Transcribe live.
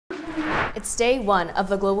It's day one of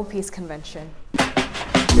the Global Peace Convention.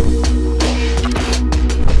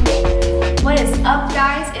 What is up,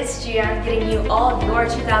 guys? It's Gian getting you all of your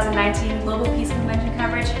 2019 Global Peace Convention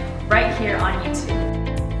coverage right here on YouTube.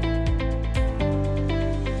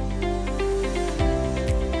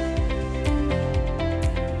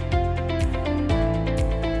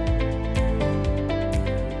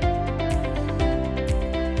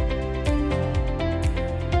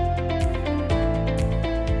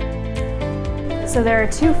 So there are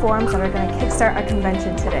two forums that are going to kickstart our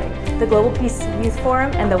convention today, the Global Peace Youth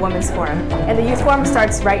Forum and the Women's Forum. And the Youth Forum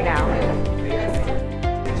starts right now.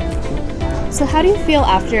 So how do you feel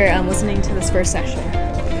after listening to this first session?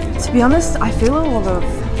 To be honest, I feel a lot of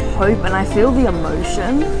hope and I feel the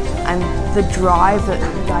emotion and the drive that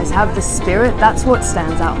you guys have, the spirit, that's what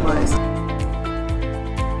stands out most.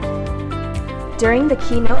 During the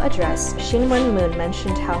keynote address, Shin Won-moon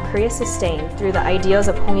mentioned how Korea sustained through the ideals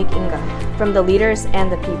of Hongik-inga from the leaders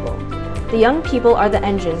and the people. The young people are the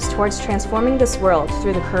engines towards transforming this world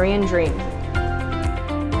through the Korean dream.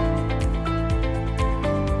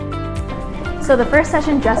 So the first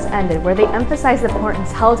session just ended, where they emphasized the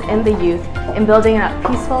importance held in the youth in building a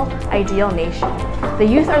peaceful, ideal nation. The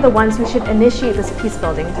youth are the ones who should initiate this peace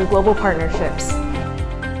building through global partnerships.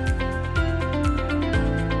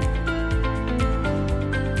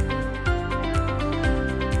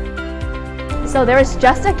 So there was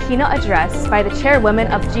just a keynote address by the chairwoman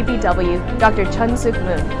of GPW, Dr. Chun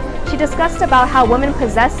Suk-moon. She discussed about how women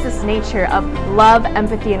possess this nature of love,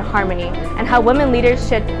 empathy, and harmony, and how women leaders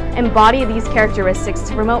should embody these characteristics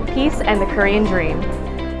to promote peace and the Korean dream.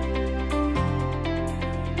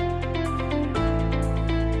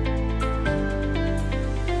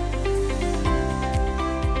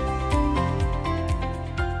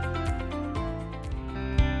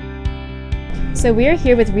 So we are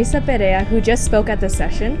here with Risa Perea, who just spoke at this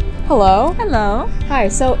session. Hello. Hello. Hi,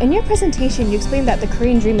 so in your presentation you explained that the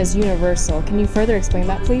Korean dream is universal. Can you further explain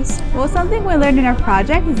that, please? Well, something we learned in our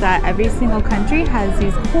project is that every single country has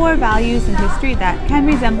these core values and history that can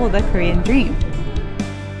resemble the Korean dream.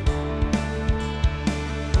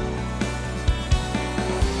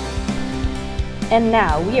 And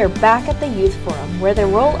now we are back at the Youth Forum, where the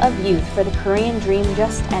role of youth for the Korean dream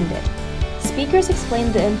just ended. Speakers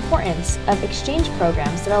explained the importance of exchange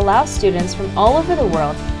programs that allow students from all over the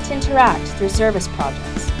world to interact through service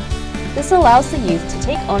projects. This allows the youth to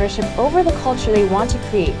take ownership over the culture they want to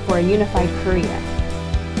create for a unified Korea.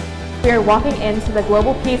 We are walking into the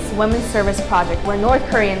Global Peace Women's Service Project, where North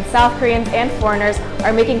Koreans, South Koreans, and foreigners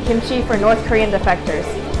are making kimchi for North Korean defectors.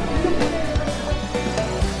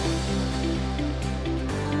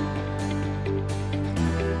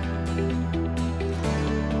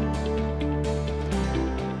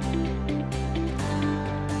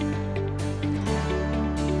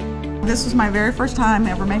 This was my very first time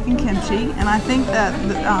ever making kimchi, and I think that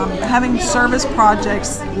having service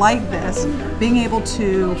projects like this, being able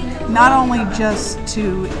to not only just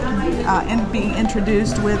to be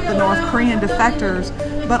introduced with the North Korean defectors,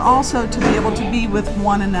 but also to be able to be with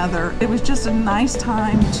one another. It was just a nice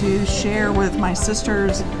time to share with my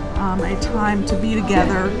sisters, a time to be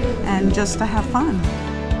together and just to have fun.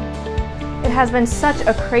 It has been such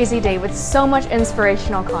a crazy day with so much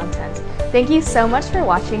inspirational content. Thank you so much for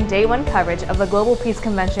watching Day 1 coverage of the Global Peace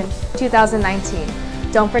Convention 2019.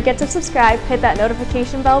 Don't forget to subscribe, hit that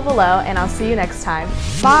notification bell below, and I'll see you next time.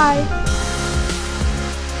 Bye!